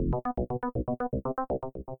Välkommen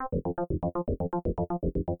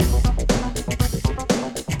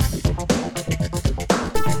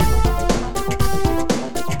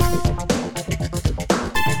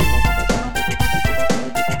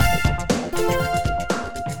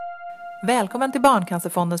till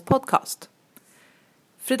Barncancerfondens podcast.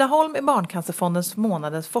 Frida Holm är Barncancerfondens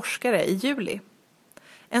månadens forskare i juli.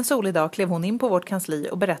 En solig dag klev hon in på vårt kansli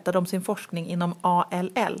och berättade om sin forskning inom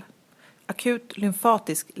ALL, akut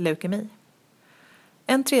lymfatisk leukemi.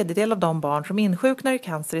 1/3 av de barn som insjuknar i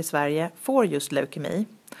cancer i Sverige får just leukemi,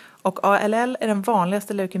 och ALL är den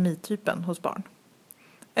vanligaste leukemitypen hos barn.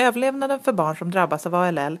 Överlevnaden för barn som drabbas av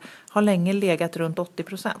ALL har länge legat runt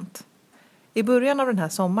 80%. I början av den här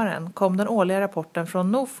sommaren kom den årliga rapporten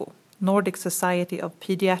från NOFO, Nordic Society of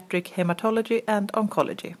Pediatric Hematology and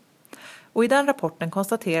Oncology. Och i den rapporten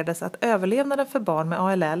konstaterades att överlevnaden för barn med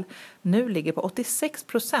ALL nu ligger på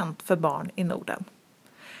 86% för barn i Norden.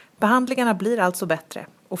 Behandlingarna blir alltså bättre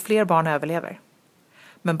och fler barn överlever.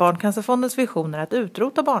 Men Barncancerfondens vision är att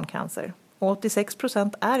utrota barncancer, och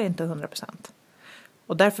 86% är inte 100%.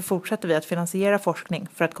 Och därför fortsätter vi att finansiera forskning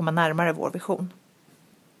för att komma närmare vår vision.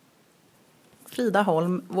 Frida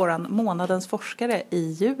Holm, våran månadens forskare i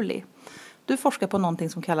juli. Du forskar på någonting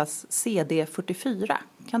som kallas CD44.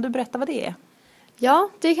 Kan du berätta vad det är? Ja,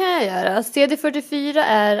 det kan jag göra. CD44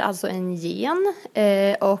 är alltså en gen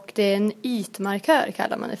och det är en ytmarkör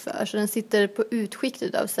kallar man det för. Så den sitter på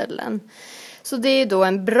utskiktet av cellen. Så det är då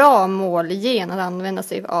en bra målgen att använda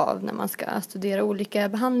sig av när man ska studera olika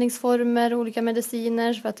behandlingsformer, olika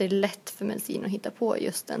mediciner. För att det är lätt för medicin att hitta på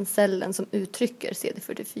just den cellen som uttrycker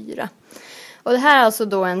CD44. Och det här är alltså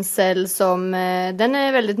då en cell som den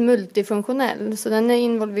är väldigt multifunktionell. Så den är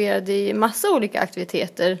involverad i massa olika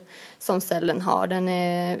aktiviteter som cellen har. Den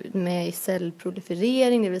är med i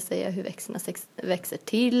cellproliferering, det vill säga hur växterna växer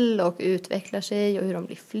till och utvecklar sig och hur de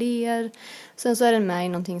blir fler. Sen så är den med i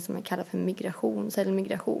någonting som man kallar för migration,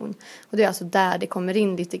 cellmigration. Och det är alltså där det kommer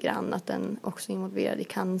in lite grann att den också är involverad i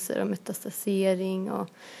cancer och metastasering och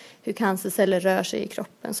hur cancerceller rör sig i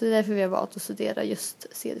kroppen. Så det är därför vi har valt att studera just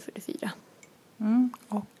CD44.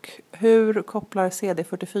 Och hur kopplar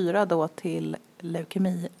CD44 då till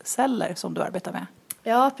leukemiceller som du arbetar med?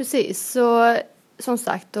 Ja, precis. Så som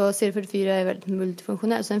sagt, då CD44 är väldigt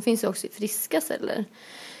multifunktionell. Sen finns det också friska celler.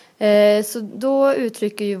 Så då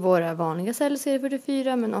uttrycker ju våra vanliga celler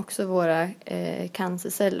CD44 men också våra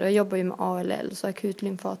cancerceller. Jag jobbar ju med ALL, så akut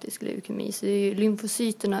lymfatisk leukemi. Så det är ju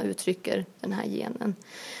lymfocyterna uttrycker den här genen.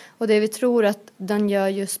 Och det vi tror att den gör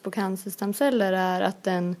just på cancerstamceller är att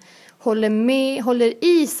den håller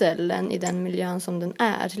i cellen i den miljön som den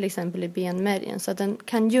är, till exempel i benmärgen, så att den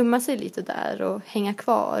kan gömma sig lite där och hänga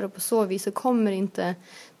kvar, och på så vis så kommer inte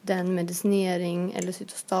den medicinering eller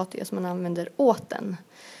cytostatika som man använder åt den.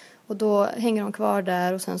 Och då hänger de kvar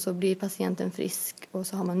där och sen så blir patienten frisk och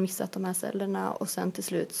så har man missat de här cellerna och sen till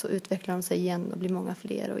slut så utvecklar de sig igen och blir många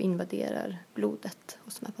fler och invaderar blodet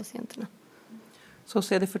hos de här patienterna. Så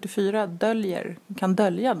CD44 kan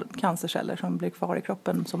dölja cancerceller som blir kvar i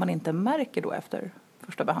kroppen som man inte märker då efter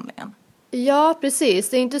första behandlingen? Ja, precis.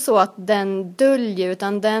 Det är inte så att den döljer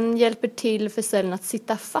utan den hjälper till för cellen att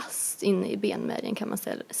sitta fast inne i benmärgen kan man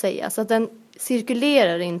säga. Så att den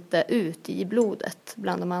cirkulerar inte ut i blodet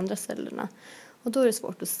bland de andra cellerna. Och då är det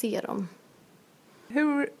svårt att se dem.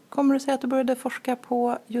 Hur kommer du säga att du började forska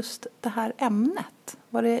på just det här ämnet?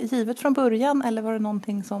 Var det givet från början eller var det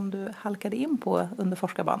någonting som du halkade in på under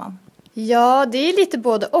forskarbanan? Ja, det är lite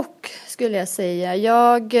både och skulle jag säga.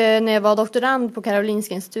 När jag var doktorand på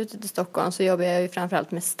Karolinska institutet i Stockholm så jobbade jag ju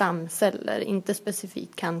framförallt med stamceller. Inte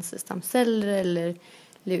specifikt cancerstamceller eller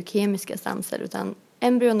leukemiska stamceller utan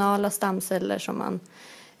embryonala stamceller som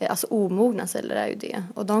alltså omogna celler är ju det.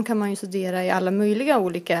 Och de kan man ju studera i alla möjliga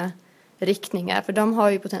olika riktningar. För de har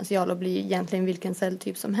ju potential att bli egentligen vilken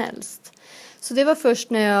celltyp som helst. Så det var först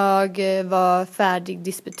när jag var färdig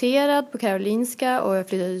disputerad på Karolinska och jag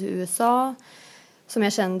flyttade till USA som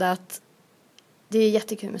jag kände att det är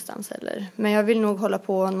jättekul med stamceller. Men jag vill nog hålla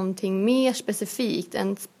på någonting mer specifikt,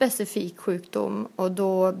 en specifik sjukdom. Och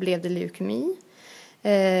då blev det leukemi.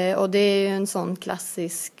 Och det är ju en sån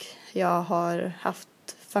klassisk, jag har haft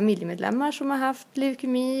familjemedlemmar som har haft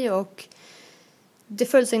leukemi och det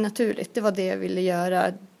föll sig naturligt. Det var det jag ville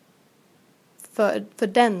göra för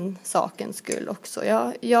den sakens skull också.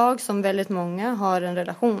 Jag som väldigt många har en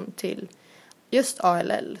relation till just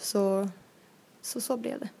ALL. Så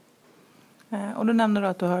blev det. Och du nämnde då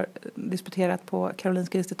att du har disputerat på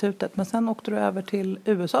Karolinska institutet. Men sen åkte du över till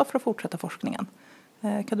USA för att fortsätta forskningen.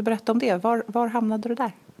 Kan du berätta om det? Var hamnade du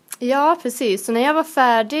där? Ja, precis. Så när jag var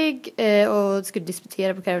färdig och skulle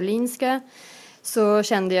disputera på Karolinska så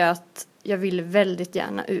kände jag att jag ville väldigt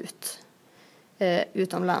gärna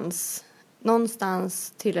utomlands.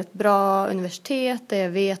 Någonstans till ett bra universitet där jag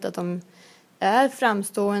vet att de är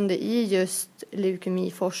framstående i just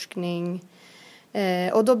leukemiforskning.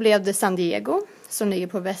 Och då blev det San Diego som ligger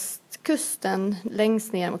på västkusten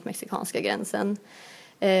längst ner mot mexikanska gränsen.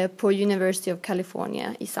 På University of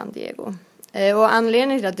California i San Diego. Och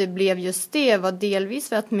anledningen till att det blev just det var delvis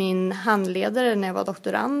för att min handledare när jag var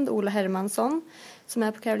doktorand, Ola Hermansson, som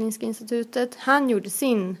är på Karolinska institutet, han gjorde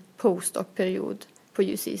sin postdoc-period på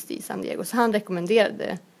UCSD i San Diego. Så han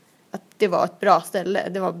rekommenderade att det var ett bra ställe.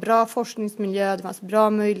 Det var bra forskningsmiljö, det fanns bra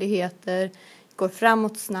möjligheter, går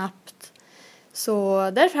framåt snabbt. Så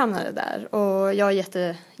därför hamnade jag där och jag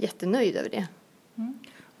är jättenöjd över det. Mm.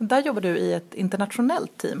 Där jobbar du i ett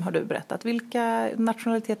internationellt team, har du berättat. Vilka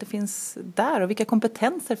nationaliteter finns där och vilka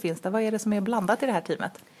kompetenser finns där? Vad är det som är blandat i det här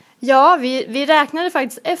teamet? Ja, vi räknade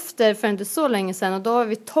faktiskt efter för inte så länge sedan och då har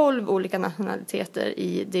vi 12 olika nationaliteter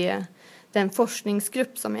i den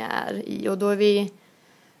forskningsgrupp som jag är i. Och då är vi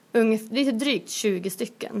lite drygt 20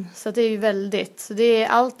 stycken. Så det är ju väldigt. Så det är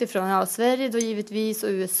allt ifrån Sverige då givetvis och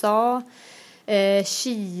USA,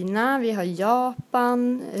 Kina, vi har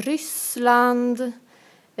Japan, Ryssland,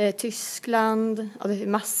 Tyskland, ja, det är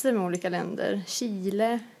massor med olika länder,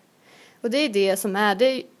 Chile. Och det är det som är,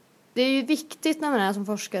 det är ju viktigt när man är som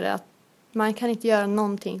forskare att man kan inte göra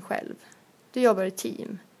någonting själv. Du jobbar i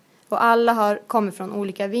team. Och alla kommer från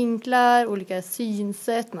olika vinklar, olika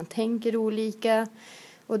synsätt, man tänker olika.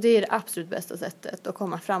 Och det är det absolut bästa sättet att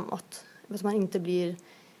komma framåt. Så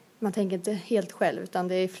man tänker inte helt själv utan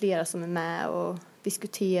det är flera som är med och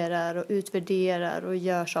diskuterar och utvärderar och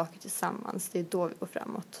gör saker tillsammans. Det är då vi går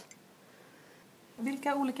framåt.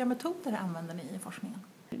 Vilka olika metoder använder ni i forskningen?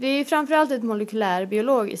 Det är framförallt ett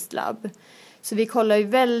molekylärbiologiskt labb. Så vi kollar ju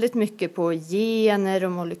väldigt mycket på gener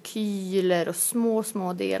och molekyler och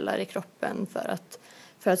små delar i kroppen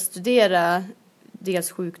för att studera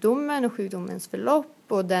dels sjukdomen och sjukdomens förlopp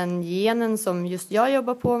och den genen som just jag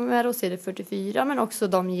jobbar på med och CD44 men också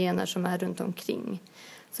de gener som är runt omkring.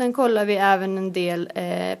 Sen kollar vi även en del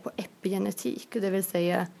på epigenetik, det vill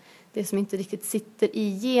säga det som inte riktigt sitter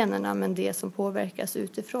i generna men det som påverkas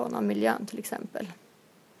utifrån av miljön till exempel.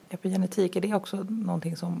 Epigenetik, är det också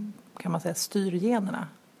någonting som kan man säga styr generna?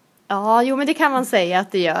 Ja, men det kan man säga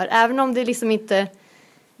att det gör. Även om det liksom inte...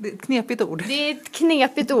 Det är ett knepigt ord. Det är ett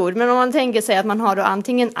knepigt ord, men om man tänker sig att man har då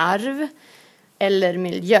antingen arv eller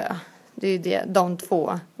miljö. Det är ju de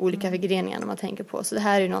två olika förgreningarna man tänker på. Så det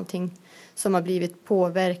här är någonting som har blivit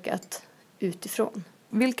påverkat utifrån.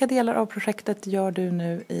 Vilka delar av projektet gör du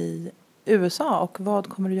nu i USA och vad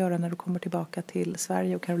kommer du göra när du kommer tillbaka till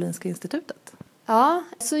Sverige och Karolinska institutet? Ja,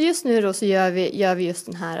 så just nu då så gör vi just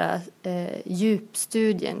den här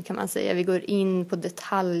djupstudien kan man säga. Vi går in på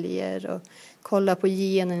detaljer och kollar på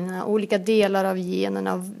generna, olika delar av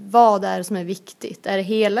generna. Vad är det som är viktigt? Är det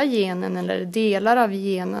hela genen eller är det delar av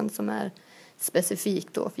genen som är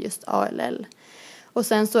specifikt då för just ALL? Och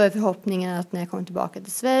sen så är förhoppningen att när jag kommer tillbaka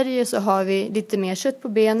till Sverige så har vi lite mer kött på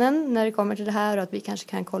benen när det kommer till det här och att vi kanske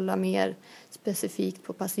kan kolla mer specifikt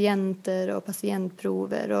på patienter och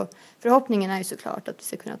patientprover. Och förhoppningen är ju såklart att vi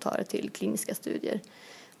ska kunna ta det till kliniska studier.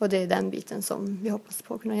 Och det är den biten som vi hoppas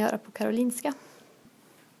på att kunna göra på Karolinska.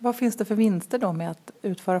 Vad finns det för vinster då med att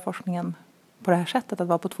utföra forskningen på det här sättet, att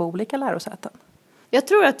vara på 2 olika lärosäten? Jag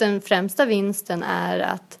tror att den främsta vinsten är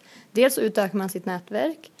att dels utökar man sitt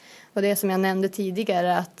nätverk. Och det som jag nämnde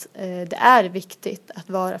tidigare att det är viktigt att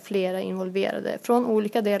vara flera involverade från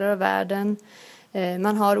olika delar av världen.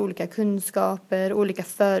 Man har olika kunskaper, olika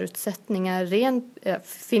förutsättningar rent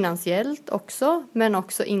finansiellt också men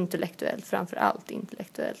också intellektuellt, framför allt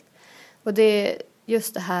intellektuellt. Och det är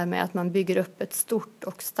just det här med att man bygger upp ett stort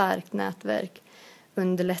och starkt nätverk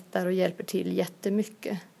underlättar och hjälper till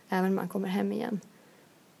jättemycket även när man kommer hem igen.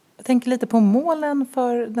 Jag tänker lite på målen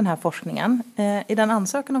för den här forskningen. I den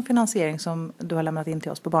ansökan om finansiering som du har lämnat in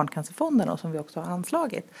till oss på Barncancerfonden och som vi också har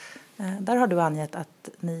anslagit. Där har du angett att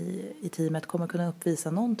ni i teamet kommer kunna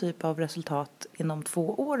uppvisa någon typ av resultat inom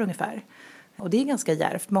 2 år ungefär. Och det är ganska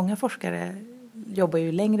djärvt. Många forskare jobbar ju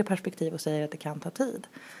i längre perspektiv och säger att det kan ta tid.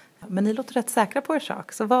 Men ni låter rätt säkra på er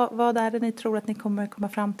sak. Så vad är det ni tror att ni kommer komma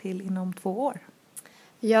fram till inom 2 år?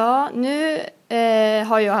 Ja, nu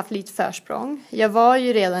har jag haft lite försprång. Jag var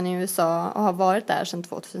ju redan i USA och har varit där sedan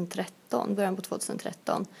 2013, början på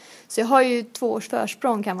 2013. Så jag har ju 2 års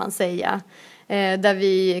försprång kan man säga. Där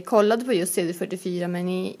vi kollade på just CD44 men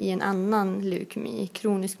i en annan leukemi,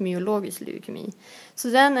 kronisk myologisk leukemi. Så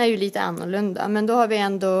den är ju lite annorlunda. Men då har vi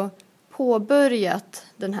ändå påbörjat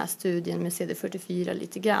den här studien med CD44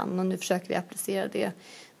 lite grann. Och nu försöker vi applicera det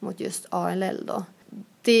mot just ALL då.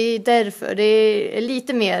 det är därför. Det är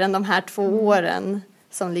lite mer än de här 2 åren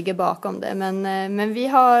som ligger bakom det. Men vi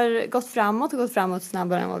har gått framåt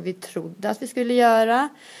snabbare än vad vi trodde att vi skulle göra.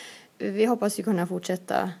 Vi hoppas ju kunna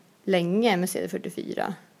fortsätta länge med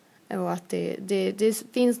CD44. Och att det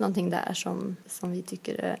finns någonting där som vi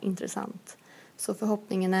tycker är intressant. Så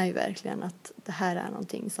förhoppningen är ju verkligen att det här är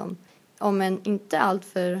någonting som, om en inte allt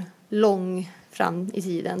för lång fram i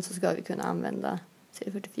tiden, så ska vi kunna använda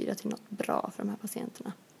CD44 till något bra för de här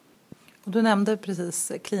patienterna. Och du nämnde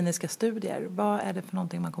precis kliniska studier. Vad är det för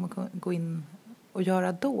någonting man kommer gå in och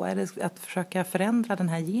göra då? Är det att försöka förändra den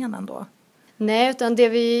här genen då? Nej, utan det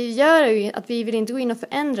vi gör är ju att vi vill inte gå in och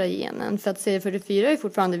förändra genen. För att CD44 är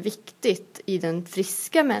fortfarande viktigt i den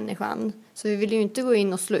friska människan. Så vi vill ju inte gå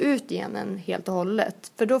in och slå ut genen helt och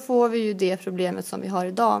hållet. För då får vi ju det problemet som vi har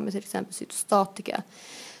idag med till exempel cytostatika.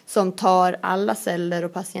 Som tar alla celler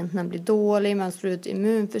och patienterna blir dåliga. Man slår ut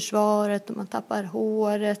immunförsvaret och man tappar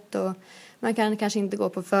håret. Och man kan kanske inte gå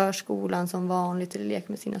på förskolan som vanligt eller leka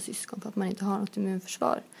med sina syskon för att man inte har något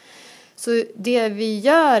immunförsvar. Så det vi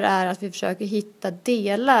gör är att vi försöker hitta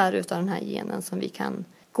delar av den här genen som vi kan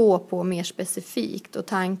gå på mer specifikt. Och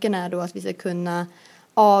tanken är då att vi ska kunna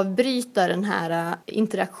avbryta den här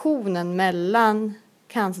interaktionen mellan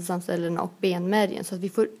cancerstamcellerna och benmärgen. Så att vi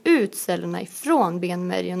får ut cellerna ifrån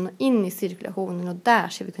benmärgen och in i cirkulationen. Och där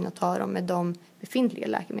ska vi kunna ta dem med de befintliga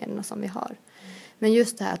läkemedlen som vi har. Men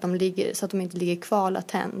just det här att de ligger, så att de inte ligger kvar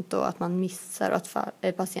latent och att man missar och att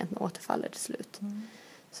patienten återfaller till slut.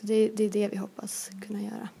 Så det är det vi hoppas kunna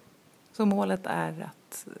göra. Så målet är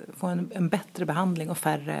att få en bättre behandling och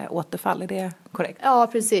färre återfall, är det korrekt? Ja,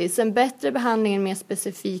 precis. En bättre behandling, en mer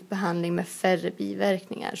specifik behandling med färre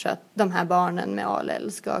biverkningar. Så att de här barnen med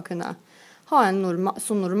ALL ska kunna ha en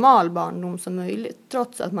så normal barndom som möjligt.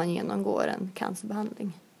 Trots att man genomgår en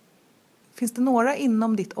cancerbehandling. Finns det några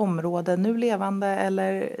inom ditt område, nu levande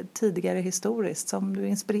eller tidigare historiskt, som du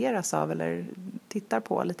inspireras av eller tittar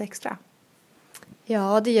på lite extra?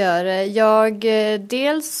 Ja, det gör det.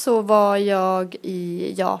 Dels så var jag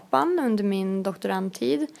i Japan under min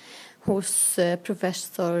doktorandtid hos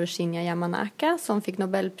professor Shinya Yamanaka som fick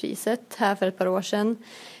Nobelpriset här för ett par år sedan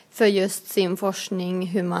för just sin forskning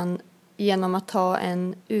hur man genom att ta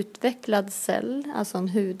en utvecklad cell, alltså en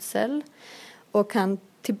hudcell, och kan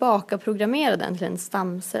tillbaka programmera den till en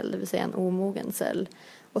stamcell, det vill säga en omogen cell.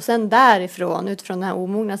 Och sen därifrån, utifrån den här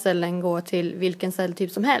omogna cellen, gå till vilken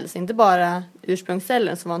celltyp som helst. Inte bara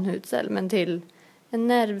ursprungscellen som var en hudcell, men till en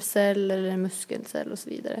nervcell eller en muskelcell och så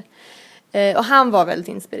vidare. Och han var väldigt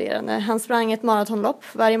inspirerande. Han sprang ett maratonlopp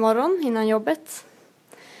varje morgon innan jobbet.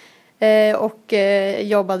 Och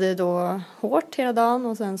jobbade då hårt hela dagen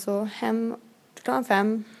och sen så hem klockan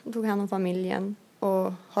 5 tog hand om familjen.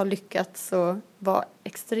 Och har lyckats och var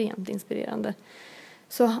extremt inspirerande.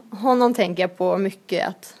 Så honom tänker jag på mycket,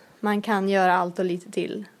 att man kan göra allt och lite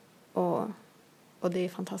till. Och det är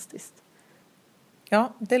fantastiskt.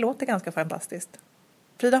 Ja, det låter ganska fantastiskt.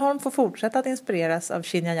 Frida Holm får fortsätta att inspireras av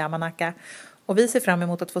Shinya Yamanaka och vi ser fram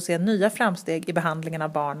emot att få se nya framsteg i behandlingen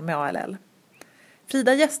av barn med ALL.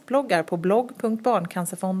 Frida gästbloggar på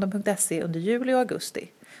blogg.barncancerfonden.se under juli och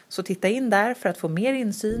augusti. Så titta in där för att få mer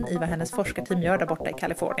insyn i vad hennes forskarteam gör där borta i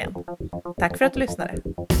Kalifornien. Tack för att du lyssnade.